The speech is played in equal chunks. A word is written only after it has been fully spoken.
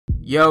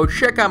Yo,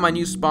 check out my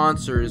new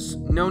sponsors.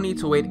 No need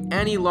to wait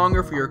any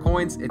longer for your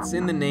coins. It's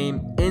in the name,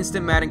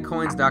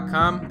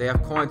 instantmaddencoins.com. They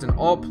have coins on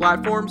all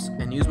platforms,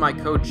 and use my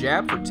code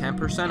JAB for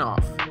 10%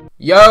 off.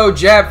 Yo,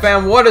 Jab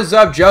fam, what is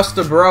up? Just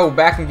a bro,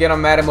 back again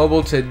on Madden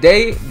Mobile.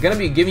 Today, gonna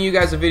be giving you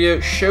guys a video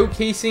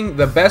showcasing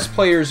the best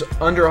players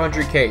under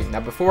 100k.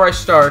 Now, before I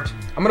start,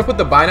 I'm gonna put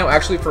the buy now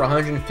actually for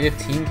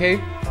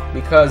 115k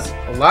because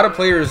a lot of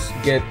players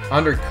get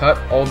undercut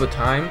all the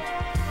time.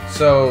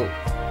 So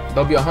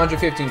they'll be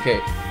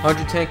 115k,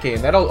 110k,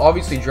 and that'll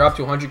obviously drop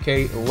to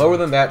 100k, lower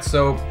than that.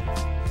 So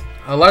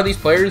a lot of these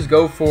players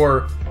go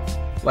for,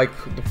 like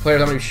the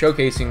players I'm gonna be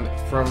showcasing,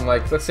 from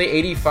like, let's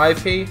say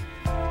 85k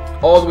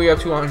all the way up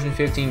to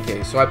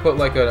 115k. So I put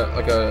like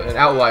an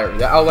outlier.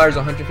 The outlier is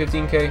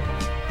 115k,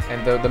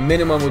 and the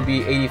minimum would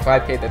be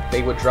 85k that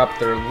they would drop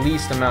their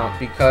least amount.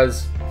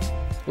 Because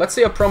let's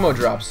say a promo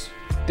drops,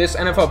 this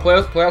NFL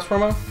playoffs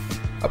promo,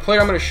 a player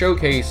I'm going to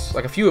showcase,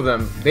 like a few of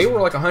them, they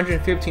were like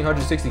 115,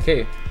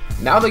 160k.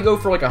 Now they go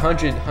for like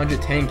 100,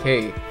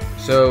 110k.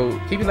 So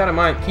keep that in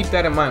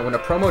mind. When a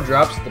promo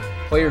drops, the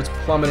players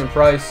plummet in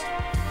price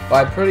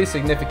by a pretty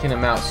significant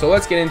amount. So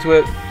let's get into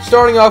it.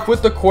 Starting off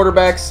with the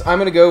quarterbacks, I'm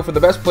going to go for the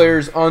best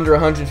players under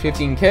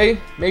 115k.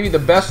 Maybe the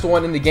best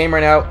one in the game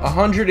right now,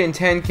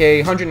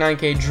 110k,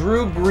 109k,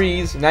 Drew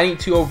Brees,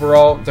 92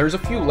 overall. There's a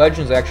few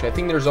legends actually. I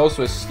think there's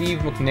also a Steve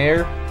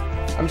McNair.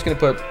 I'm just going to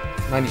put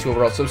 92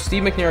 overall. So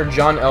Steve McNair,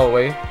 John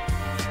Elway.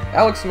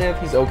 Alex Smith,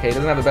 he's okay.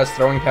 Doesn't have the best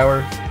throwing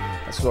power,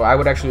 so I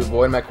would actually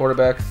avoid my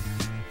quarterback.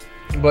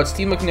 But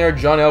Steve McNair,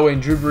 John Elway,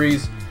 and Drew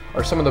Brees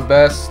are some of the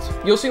best.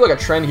 You'll see like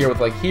a trend here with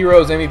like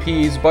heroes,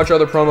 MVPs, a bunch of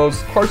other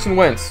promos. Carson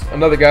Wentz,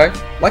 another guy.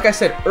 Like I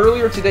said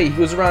earlier today, he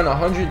was around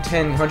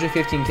 110,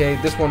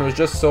 115k. This one was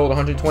just sold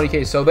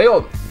 120k. So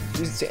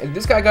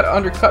this guy got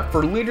undercut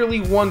for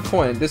literally one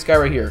coin. This guy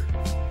right here,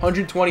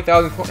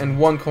 120,000 and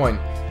one coin.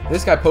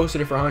 This guy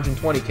posted it for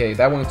 120k.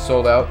 That one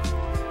sold out.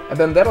 And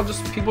then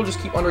people just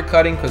keep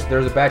undercutting because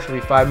there's a batch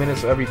every 5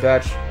 minutes. So every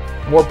batch,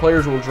 more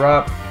players will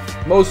drop.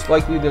 Most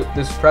likely,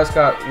 this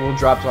Prescott will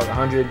drop to like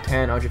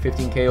 110,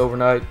 115k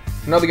overnight.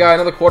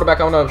 Another quarterback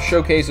I want to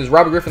showcase is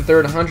Robert Griffin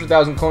III,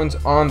 100,000 coins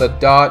on the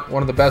dot.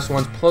 One of the best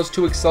ones, plus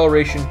 2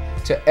 acceleration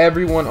to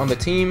everyone on the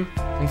team.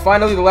 And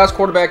finally, the last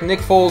quarterback, Nick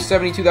Foles,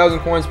 72,000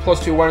 coins,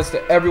 plus 2 awareness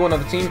to everyone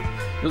on the team.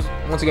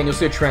 Once again, you'll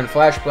see a trend.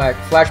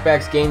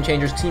 Flashbacks, game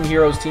changers, team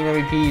heroes, team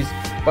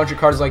MVPs, a bunch of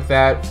cards like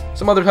that.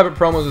 Some other type of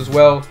promos as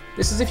well.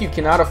 This is if you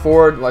cannot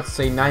afford, let's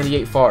say,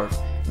 98 Favre,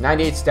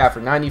 98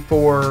 Stafford,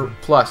 94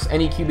 plus,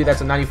 any QB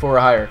that's a 94 or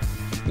higher.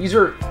 These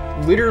are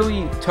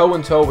literally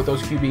toe-in-toe with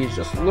those QBs,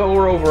 just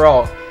lower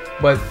overall,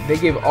 but they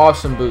give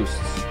awesome boosts.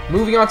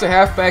 Moving on to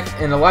halfback,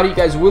 and a lot of you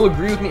guys will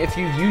agree with me if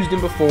you've used him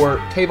before,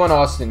 Tavon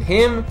Austin.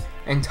 Him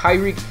and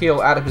Tyreek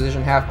Hill out of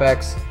position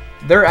halfbacks,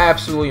 they're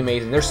absolutely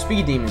amazing. They're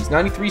speed demons.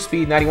 93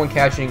 speed, 91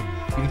 catching.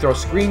 You can throw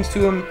screens to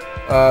him,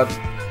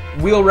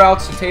 wheel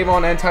routes to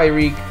Tavon and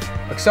Tyreek,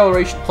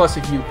 acceleration, plus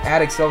if you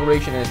add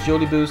acceleration and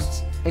agility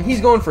boosts. And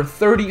he's going for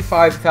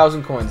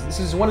 35,000 coins.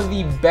 This is one of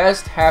the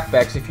best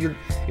halfbacks.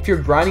 If you're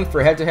grinding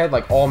for head-to-head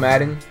like all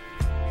Madden,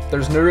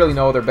 there's really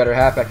no other better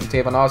halfback than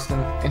Tavon Austin.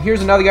 And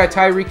here's another guy,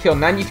 Tyreek Hill,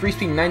 93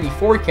 speed,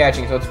 94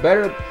 catching. So it's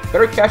better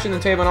catching than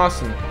Tavon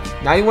Austin.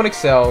 91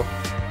 excel,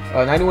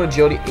 91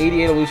 agility,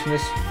 88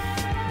 elusiveness.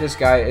 This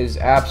guy is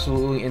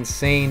absolutely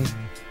insane.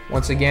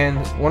 Once again,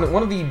 one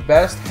of the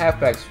best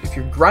halfbacks. If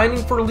you're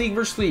grinding for league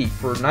versus league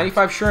for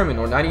 95 Sherman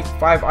or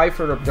 95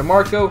 Eifert or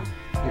DeMarco,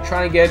 you're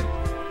trying to get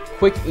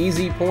quick,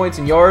 easy points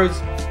and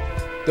yards,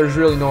 there's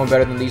really no one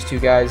better than these two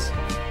guys.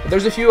 But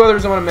there's a few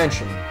others I want to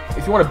mention.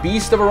 If you want a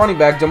beast of a running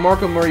back,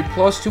 DeMarco Murray,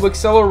 plus 2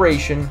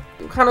 acceleration.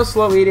 Kind of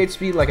slow, 88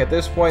 speed. Like at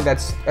this point,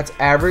 that's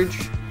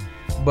average,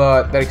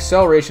 but that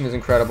acceleration is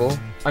incredible.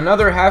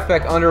 Another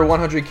halfback under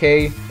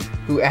 100k,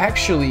 who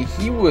actually,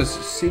 he was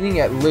sitting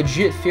at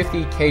legit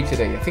 50k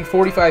today. I think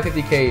 45,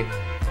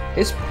 50k.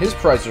 His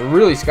price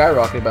really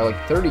skyrocketed by like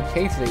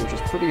 30k today, which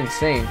is pretty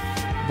insane.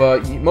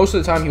 But most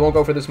of the time, he won't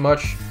go for this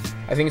much.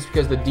 I think it's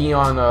because the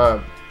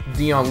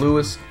Dion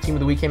Lewis Team of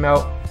the Week came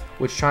out,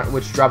 which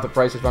dropped the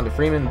price of Devonta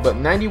Freeman. But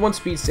 91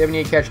 speed,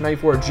 78 catch,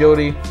 94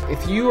 agility.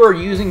 If you are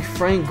using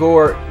Frank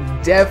Gore,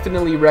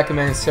 definitely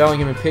recommend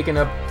selling him and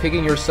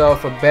picking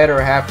yourself a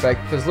better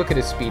halfback, because look at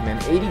his speed,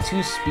 man.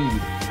 82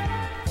 speed.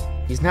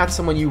 He's not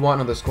someone you want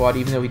on the squad,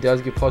 even though he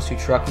does get plus 2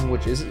 trucking,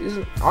 which is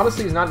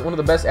honestly is not one of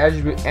the best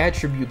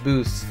attribute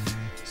boosts.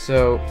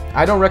 So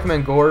I don't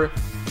recommend Gore,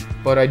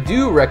 but I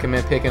do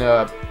recommend picking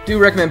up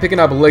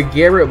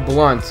LeGarrette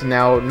Blount.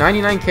 Now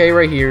 99k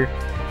right here,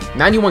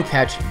 91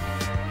 catching.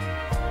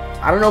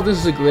 I don't know if this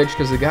is a glitch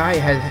because the guy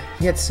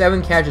had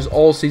 7 catches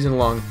all season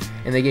long,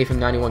 and they gave him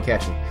 91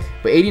 catching.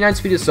 But 89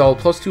 speed assault,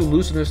 plus 2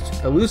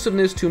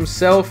 elusiveness to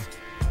himself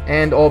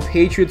and all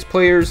Patriots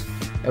players.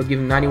 That would give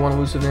him 91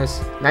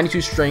 elusiveness, 92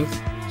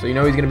 strength, so you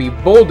know he's going to be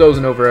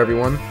bulldozing over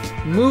everyone.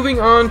 Moving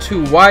on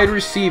to wide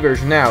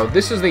receivers. Now,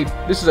 this is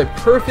a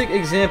perfect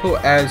example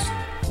as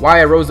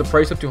why I rose the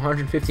price up to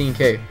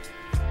 115k.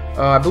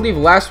 I believe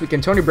last week,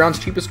 Antonio Brown's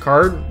cheapest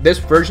card, this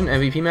version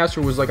MVP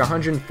Master, was like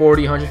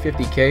 140,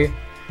 150k.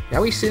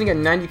 Now he's sitting at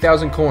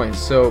 90,000 coins,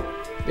 so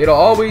it'll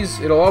always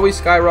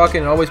skyrocket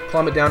and always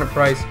plummet down in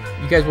price.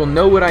 You guys will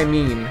know what I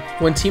mean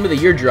when Team of the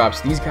Year drops.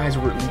 These guys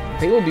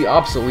they will be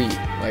obsolete.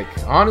 Like,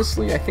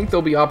 honestly, I think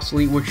they'll be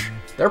obsolete, which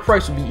their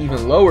price will be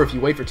even lower if you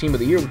wait for Team of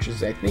the Year, which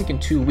is, I think, in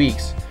 2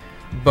 weeks.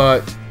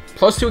 But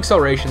 +2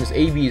 acceleration, this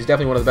AB is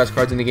definitely one of the best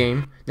cards in the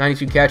game.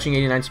 92 catching,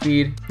 89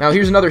 speed. Now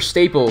here's another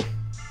staple.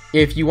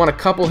 If you want to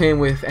couple him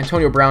with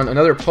Antonio Brown,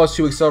 another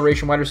 +2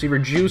 acceleration wide receiver,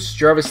 Juice,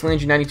 Jarvis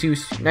Landry, 92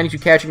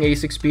 catching,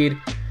 86 speed.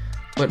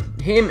 But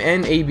him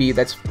and AB,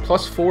 that's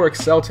 +4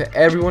 excel to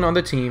everyone on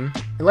the team.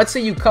 And let's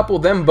say you couple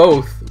them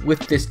both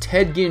with this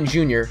Ted Ginn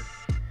Jr.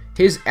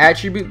 His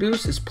attribute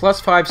boost is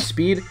 +5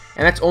 speed,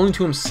 and that's only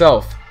to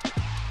himself.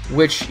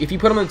 Which, if you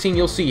put him on the team,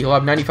 you'll see he'll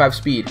have 95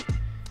 speed.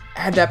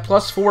 Add that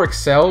 +4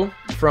 excel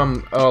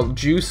from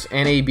Juice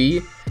and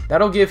AB.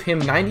 That'll give him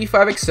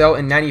 95 excel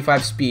and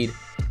 95 speed.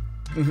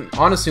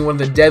 Honestly, one of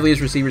the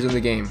deadliest receivers in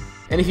the game.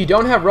 And if you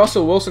don't have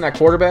Russell Wilson at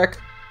quarterback,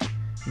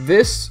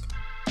 this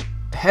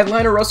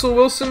headliner Russell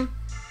Wilson,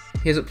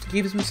 he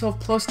gives himself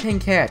 +10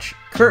 catch.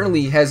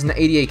 Currently has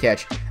 88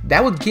 catch.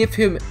 That would give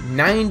him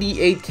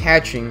 98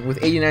 catching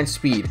with 89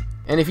 speed.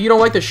 And if you don't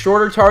like the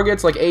shorter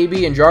targets like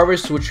AB and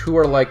Jarvis, who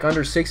are like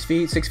under 6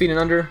 feet, 6 feet and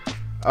under,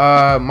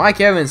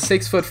 Mike Evans,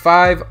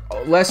 6'5",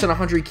 less than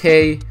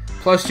 100K,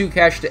 +2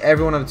 catch to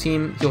everyone on the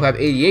team. He'll have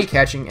 88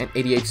 catching and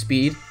 88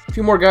 speed. A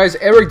few more guys.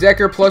 Eric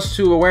Decker,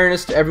 +2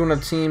 awareness to everyone on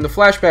the team. The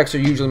flashbacks are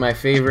usually my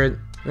favorite.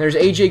 And there's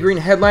AJ Green,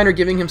 headliner,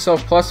 giving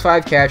himself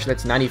 +5 catch,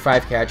 that's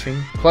 95 catching.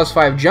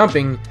 +5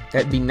 jumping,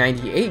 that'd be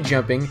 98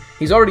 jumping.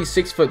 He's already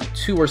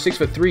 6'2" or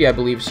 6'3", I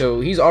believe, so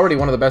he's already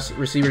one of the best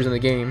receivers in the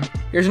game.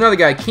 Here's another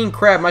guy, King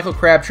Crab, Michael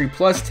Crabtree,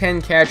 +10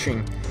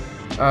 catching.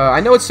 I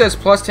know it says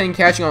 +10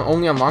 catching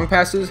only on long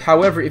passes.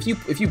 However, if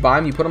you buy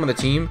him, you put him on the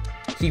team,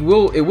 it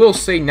will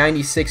say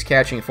 96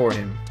 catching for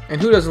him.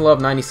 And who doesn't love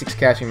 96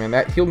 catching,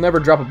 man? He'll never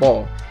drop a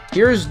ball.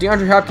 Here's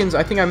DeAndre Hopkins.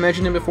 I think I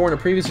mentioned him before in a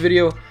previous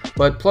video,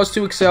 but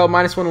 +2 excel,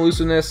 -1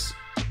 elusiveness.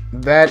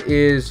 That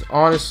is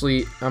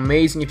honestly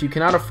amazing. If you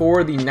cannot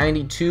afford the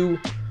 92,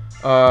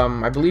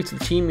 I believe it's the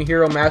Team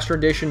Hero Master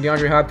Edition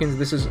DeAndre Hopkins,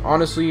 this is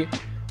honestly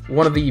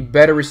one of the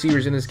better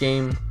receivers in this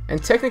game.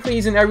 And technically,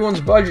 he's in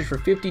everyone's budget for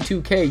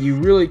 52K.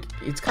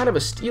 It's kind of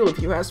a steal if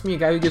you ask me. A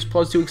guy who gives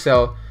 +2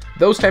 excel,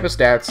 those type of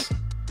stats,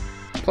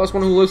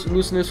 +1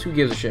 elusiveness, who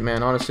gives a shit,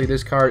 man? Honestly,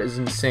 this card is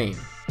insane.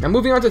 Now,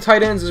 moving on to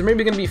tight ends, there's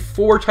maybe going to be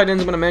 4 tight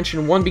ends I'm going to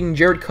mention. One being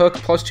Jared Cook,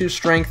 +2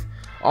 strength,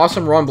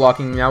 awesome run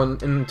blocking. Now,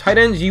 in tight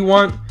ends, you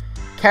want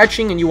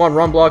catching and you want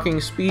run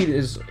blocking. Speed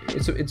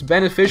it's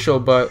beneficial,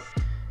 but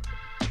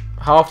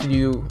how often do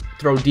you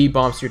throw deep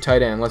bombs to your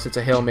tight end unless it's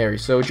a Hail Mary?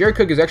 So Jared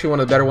Cook is actually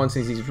one of the better ones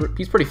since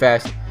he's pretty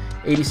fast,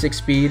 86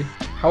 speed.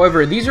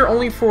 However, these are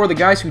only for the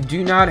guys who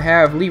do not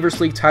have Lever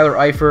Sleek, Tyler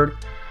Eifert.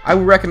 I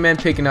would recommend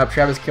picking up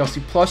Travis Kelce,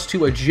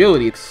 +2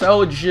 agility.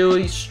 Excel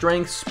agility,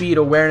 strength, speed,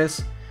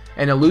 awareness,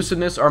 and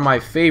elusiveness are my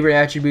favorite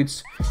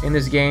attributes in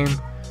this game.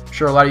 I'm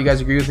sure a lot of you guys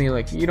agree with me.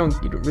 Like, you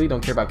really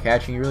don't care about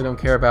catching. You really don't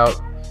care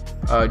about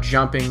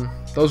jumping.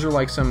 Those are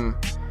like some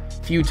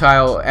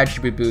futile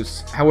attribute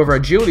boosts. However,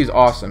 agility is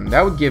awesome.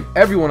 That would give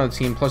everyone on the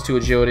team +2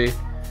 agility.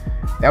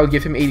 That would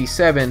give him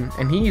 87,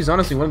 and he's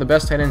honestly one of the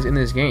best tight ends in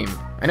this game.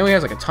 I know he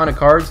has like a ton of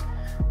cards,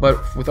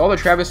 but with all the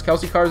Travis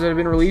Kelce cards that have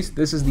been released,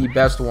 this is the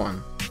best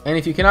one. And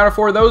if you cannot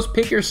afford those,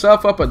 pick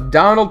yourself up a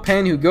Donald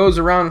Penn who goes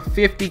around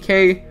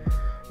 50K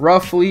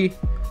roughly.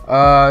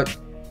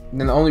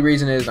 Then the only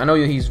reason is, I know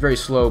he's very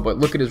slow, but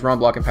look at his run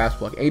block and pass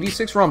block.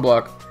 86 run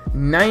block,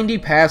 90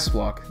 pass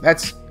block.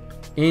 That's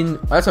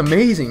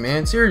amazing,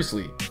 man.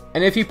 Seriously.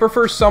 And if you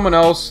prefer someone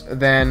else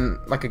than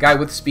like a guy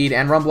with speed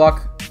and run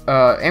block,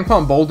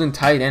 Anquan Bolden,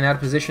 tight end out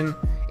of position,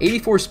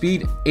 84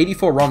 speed,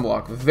 84 run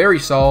block, very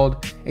solid,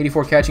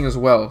 84 catching as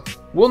well.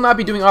 Will not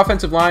be doing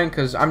offensive line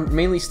because I'm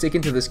mainly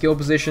sticking to the skill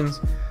positions.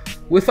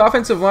 With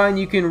offensive line,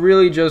 you can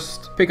really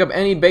just pick up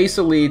any base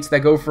elites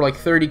that go for like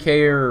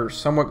 30K or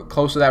somewhat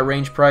close to that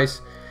range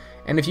price.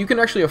 And if you can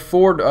actually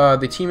afford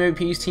the Team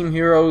MVPs, Team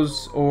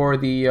Heroes, or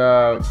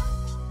the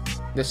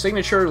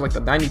signature, like the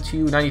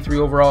 92, 93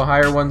 overall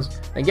higher ones,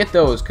 then get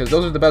those because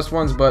those are the best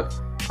ones. But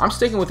I'm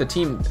sticking with the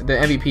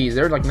MVPs.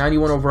 They're like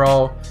 91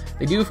 overall.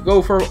 They do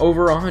go for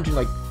over 100,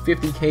 like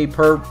 50K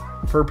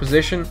per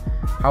position.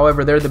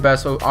 However, they're the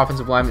best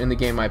offensive lineman in the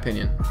game, in my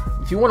opinion.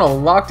 If you want a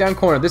lockdown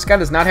corner, this guy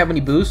does not have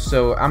any boosts,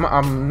 so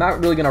I'm not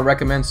really gonna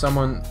recommend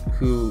someone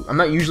who I'm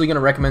not usually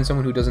gonna recommend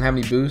someone who doesn't have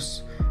any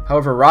boosts.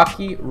 However,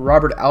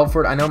 Robert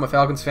Alford, I know I'm a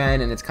Falcons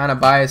fan and it's kind of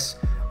biased,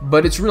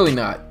 but it's really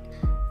not.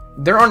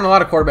 There aren't a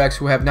lot of quarterbacks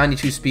who have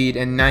 92 speed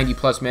and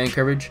 90+ man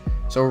coverage.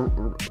 So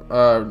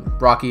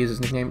Rocky is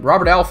his nickname.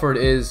 Robert Alford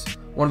is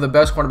one of the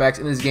best cornerbacks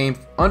in this game,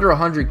 under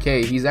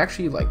 100K. He's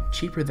actually like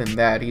cheaper than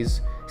that.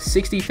 He's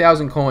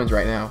 60,000 coins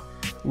right now,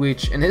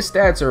 and his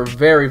stats are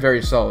very,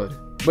 very solid.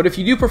 But if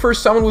you do prefer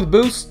someone with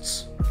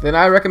boosts, then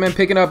I recommend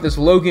picking up this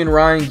Logan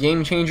Ryan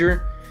Game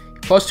Changer.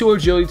 +2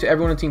 agility to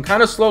everyone on the team.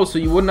 Kind of slow, so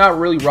you would not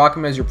really rock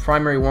him as your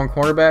primary one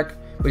cornerback.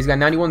 but he's got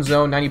 91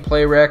 zone, 90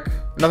 play rec.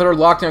 Another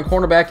lockdown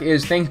cornerback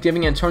is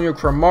Thanksgiving Antonio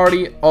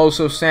Cromartie.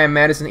 Also Sam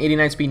Madison,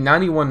 89 speed,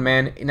 91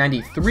 man,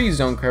 93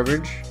 zone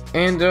coverage.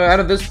 And out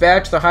of this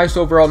batch, the highest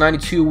overall,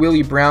 92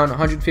 Willie Brown,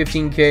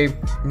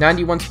 115K,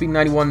 91 speed,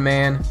 91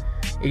 man,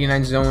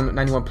 89 zone,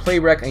 91 play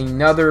rec.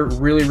 Another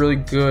really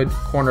good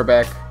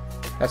cornerback.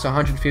 That's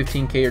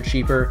 115K or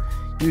cheaper.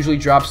 Usually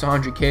drops to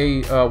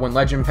 100K when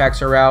legend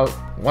packs are out.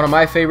 One of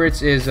my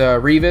favorites is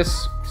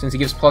Revis, since he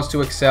gives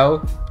 +2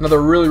 excel.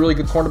 Another really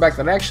good cornerback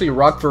that I actually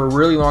rocked for a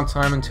really long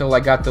time until I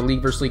got the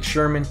League vs. League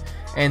Sherman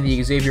and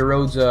the Xavier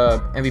Rhodes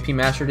MVP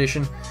Master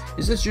Edition.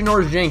 Is this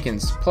Janoris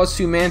Jenkins?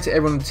 +2 man to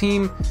everyone on the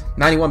team,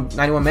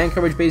 91 man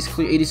coverage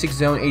basically, 86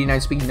 zone,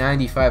 89 speed,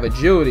 95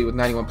 agility with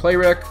 91 play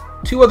rec.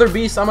 Two other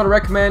beasts I'm going to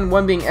recommend,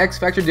 one being X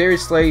Factor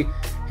Darius Slay.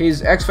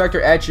 His X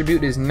Factor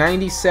attribute is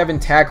 97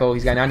 tackle.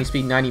 He's got 90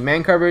 speed, 90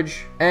 man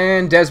coverage.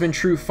 And Desmond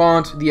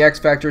Trufant, the X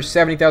Factor,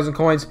 70,000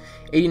 coins,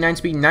 89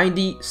 speed,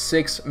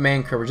 96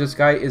 man coverage. This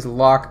guy is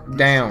locked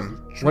down.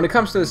 When it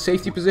comes to the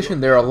safety position,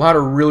 there are a lot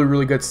of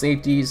really good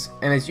safeties,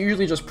 and it's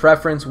usually just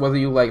preference whether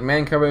you like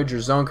man coverage or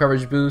zone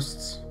coverage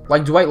boosts.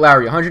 Like Dwight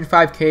Lowry,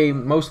 105K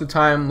most of the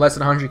time, less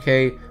than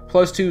 100K.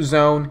 +2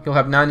 zone, he'll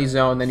have 90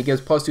 zone, then he gives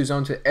 +2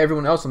 zone to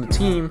everyone else on the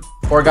team.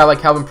 Or a guy like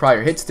Calvin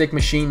Pryor, hit stick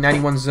machine,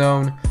 91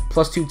 zone,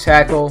 +2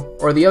 tackle.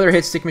 Or the other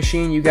hit stick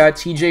machine, you got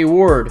TJ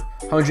Ward,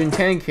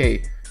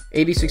 110K,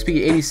 86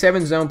 speed,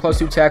 87 zone,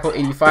 +2 tackle,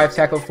 85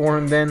 tackle for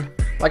him then.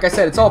 Like I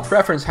said, it's all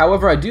preference.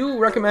 However, I do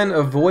recommend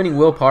avoiding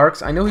Will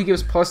Parks. I know he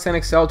gives +10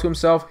 excel to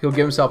himself. He'll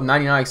give himself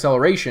 99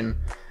 acceleration.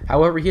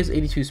 However, he has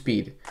 82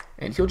 speed,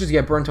 and he'll just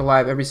get burnt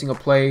alive every single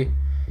play.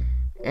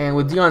 And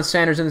with Deion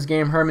Sanders in this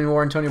game, Herman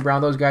Moore, Antonio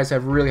Brown, those guys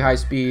have really high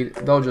speed.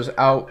 They'll just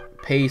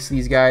outpace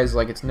these guys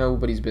like it's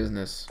nobody's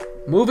business.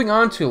 Moving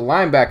on to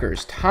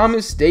linebackers.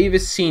 Thomas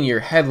Davis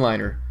Sr.,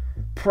 headliner.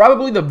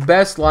 Probably the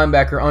best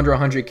linebacker under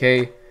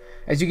 100K.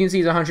 As you can see,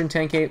 he's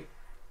 110K.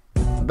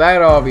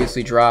 That'll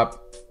obviously drop.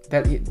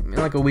 That in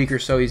like a week or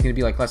so, he's going to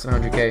be like less than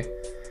 100K.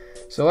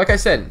 So like I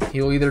said,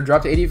 he'll either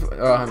drop to 80.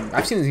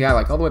 I've seen this guy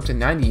like all the way up to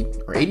 90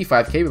 or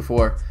 85K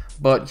before.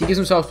 But he gives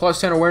himself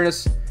 +10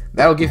 awareness.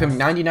 That'll give him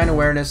 99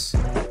 awareness,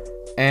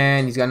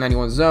 and he's got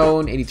 91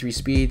 zone, 83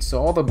 speed, so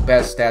all the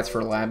best stats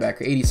for a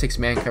linebacker. 86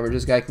 man coverage.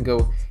 This guy can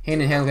go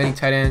hand in hand with any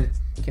tight end.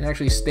 He can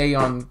actually stay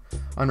on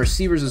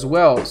receivers as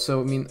well. So,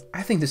 I mean,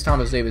 I think this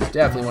Thomas Davis is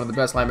definitely one of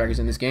the best linebackers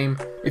in this game.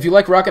 If you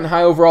like rocking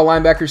high overall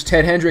linebackers,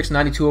 Ted Hendricks,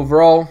 92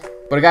 overall.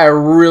 But a guy I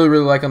really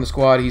like on the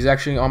squad, he's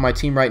actually on my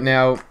team right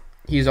now.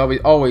 He's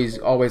always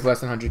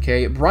less than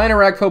 100K. Brian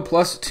Arakpo,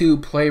 +2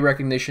 play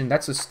recognition.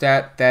 That's a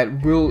stat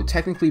that will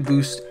technically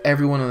boost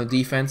everyone on the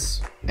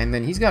defense. And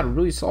then he's got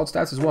really solid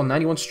stats as well.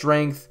 91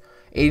 strength,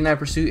 89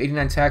 pursuit,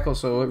 89 tackle.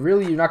 So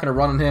really, you're not going to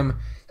run on him.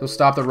 He'll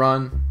stop the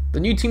run. The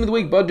new team of the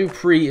week, Bud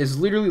Dupree, is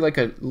literally like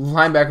a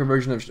linebacker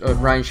version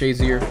of Ryan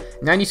Shazier.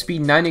 90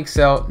 speed, 90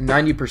 excel,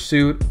 90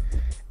 pursuit.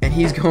 And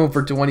he's going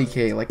for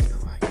 20K. Like,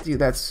 dude,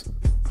 that's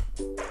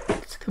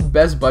the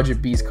best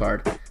budget beast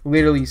card.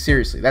 Literally,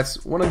 seriously,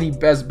 that's one of the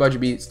best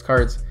budget beast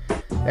cards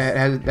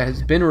that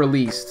has been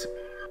released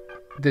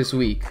this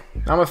week.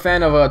 I'm a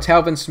fan of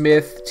Talvin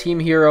Smith,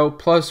 team hero,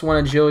 +1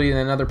 agility, and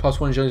another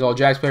 +1 agility to all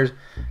Jags players,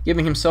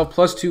 giving himself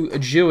 +2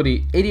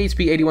 agility, 88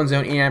 speed, 81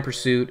 zone, 89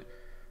 pursuit.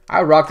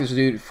 I rocked this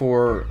dude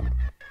for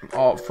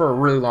a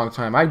really long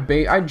time.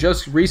 I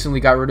just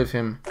recently got rid of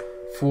him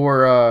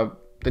for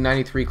the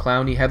 93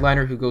 Clowney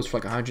headliner, who goes for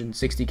like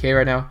 160K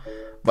right now.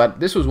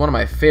 But this was one of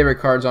my favorite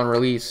cards on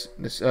release,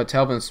 this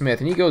Talvin Smith,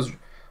 and he goes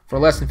for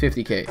less than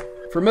 50K.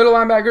 For middle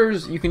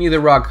linebackers, you can either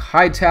rock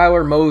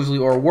Hightower, Mosley,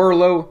 or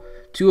Worlow.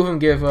 Two of them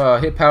give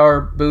hit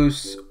power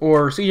boosts,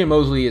 or CJ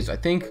Mosley is, I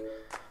think,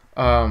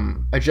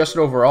 adjusted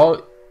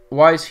overall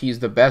wise, he's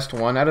the best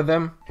one out of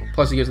them.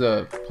 Plus, he gives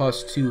the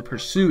 +2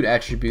 pursuit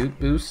attribute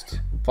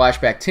boost.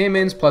 Flashback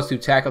Timmons, +2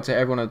 tackle to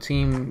everyone on the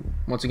team.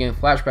 Once again,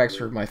 flashbacks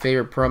are my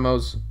favorite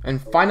promos. And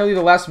finally,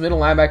 the last middle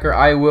linebacker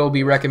I will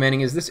be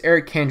recommending is this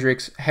Eric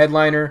Kendricks,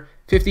 headliner,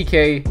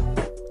 50K,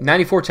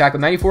 94 tackle,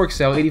 94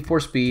 excel, 84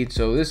 speed.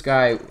 So this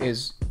guy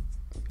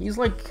he's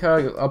like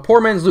a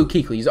poor man's Luke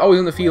Kuechly. He's always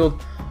on the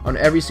field on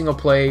every single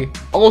play.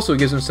 Also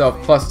gives himself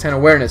 +10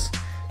 awareness.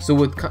 So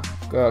with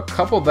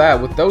couple that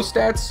with those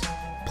stats,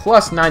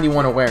 plus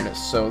 91 awareness.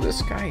 So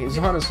this guy is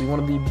honestly one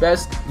of the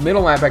best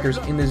middle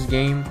linebackers in this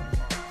game.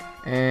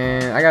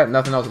 And I got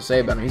nothing else to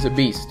say about him. He's a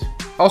beast.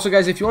 Also,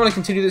 guys, if you want to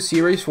continue this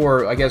series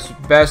for, I guess,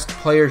 best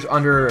players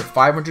under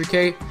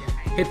 500K,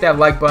 hit that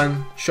like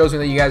button. Shows me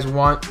that you guys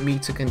want me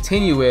to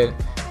continue it.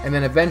 And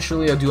then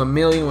eventually I'll do 1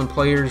 million when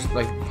players,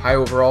 like, high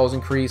overalls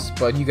increase.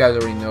 But you guys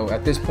already know,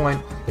 at this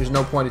point, there's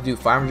no point to do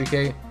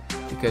 500K.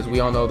 Because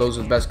we all know those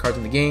are the best cards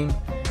in the game.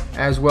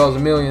 As well as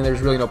 1 million,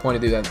 there's really no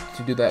point to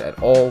do that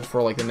at all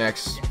for, like, the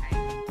next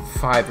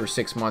 5 or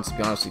 6 months, to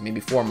be honest, maybe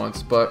 4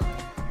 months. But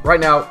right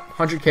now,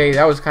 100K,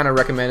 that was kind of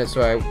recommended,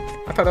 so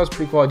I thought that was a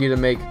pretty cool idea to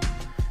make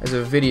as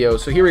a video.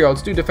 So here we go,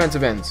 let's do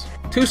defensive ends.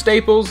 2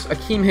 staples,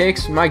 Akeem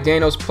Hicks, Mike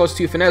Daniels,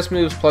 +2 finesse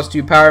moves,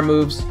 +2 power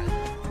moves.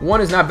 One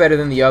is not better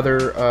than the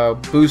other,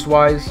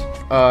 boost-wise.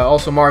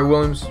 Also, Mario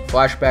Williams,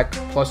 flashback,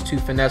 +2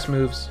 finesse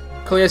moves.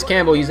 Calais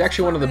Campbell, he's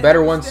actually one of the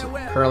better ones.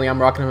 Currently,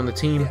 I'm rocking him on the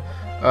team.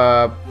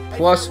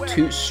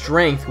 +2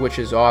 strength, which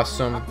is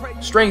awesome.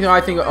 Strength, I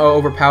think,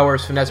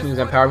 overpowers finesse moves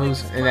and power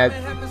moves, and that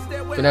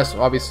finesse,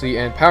 obviously,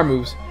 and power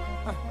moves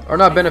are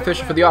not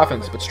beneficial for the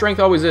offense, but strength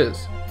always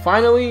is.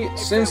 Finally,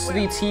 since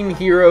the team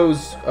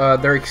heroes,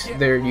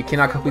 you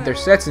cannot complete their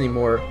sets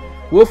anymore,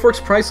 Wilfork's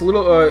price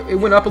it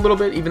went up a little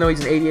bit, even though he's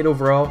an 88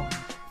 overall.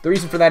 The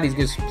reason for that is he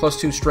gives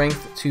 +2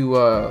 strength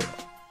to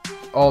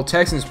all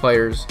Texans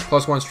players,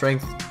 +1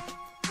 strength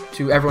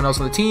to everyone else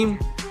on the team,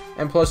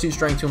 and +2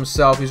 strength to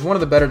himself. He's one of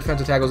the better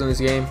defensive tackles in this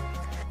game.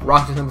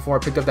 Rocked with him before I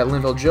picked up that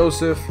Linval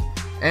Joseph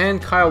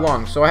and Kyle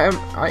Long. So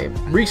I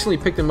recently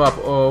picked him up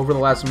over the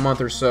last month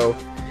or so.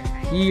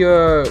 He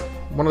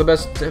one of the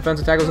best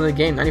defensive tackles in the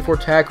game. 94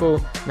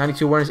 tackle,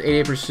 92 awareness,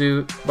 88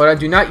 pursuit. But I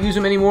do not use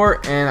him anymore,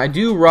 and I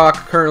do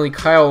rock currently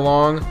Kyle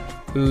Long,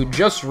 who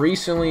just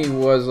recently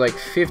was like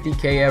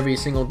 50K every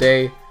single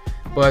day.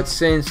 But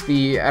since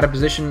the out of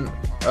position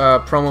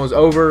promo is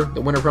over,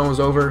 the winter promo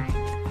is over,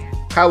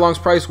 Kyle Long's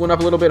price went up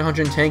a little bit,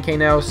 110K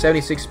now,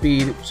 76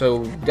 speed,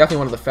 so definitely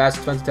one of the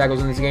fastest defensive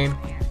tackles in this game.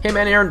 Him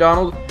and Aaron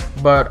Donald,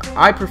 but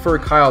I prefer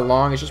Kyle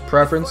Long. It's just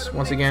preference,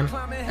 once again.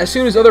 As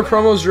soon as other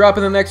promos drop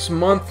in the next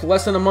month,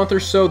 less than a month or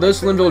so,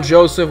 this Linval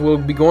Joseph will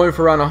be going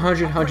for around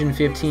 100,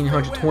 115,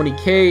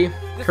 120K.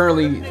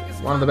 Currently,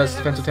 one of the best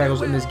defensive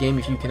tackles in this game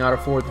if you cannot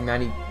afford the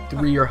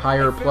 93 or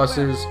higher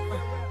pluses.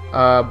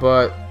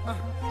 But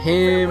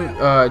him,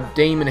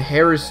 Damon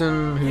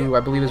Harrison, who I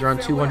believe is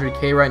around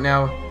 200K right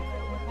now,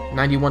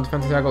 91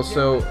 defensive tackles.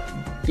 So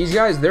these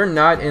guys, they're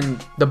not in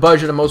the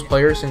budget of most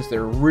players since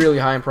they're really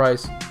high in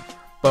price.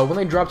 But when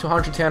they drop to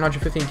 110,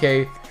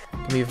 115K,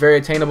 can be very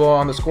attainable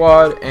on the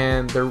squad,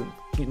 and they're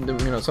some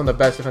of the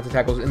best defensive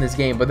tackles in this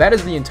game. But that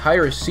is the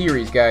entire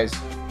series, guys.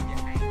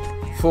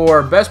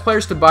 For best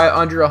players to buy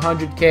under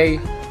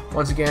 100K,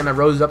 once again, I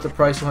rose up the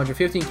price to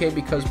 115K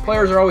because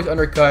players are always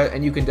undercut,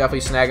 and you can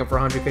definitely snag them for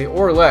 100K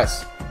or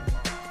less.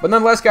 But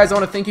nonetheless, guys, I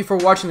want to thank you for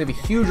watching. Leave a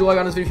huge like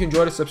on this video if you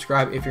enjoyed it.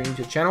 Subscribe if you're new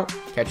to the channel.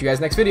 Catch you guys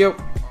next video.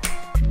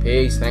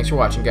 Peace. Thanks for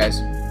watching,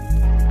 guys.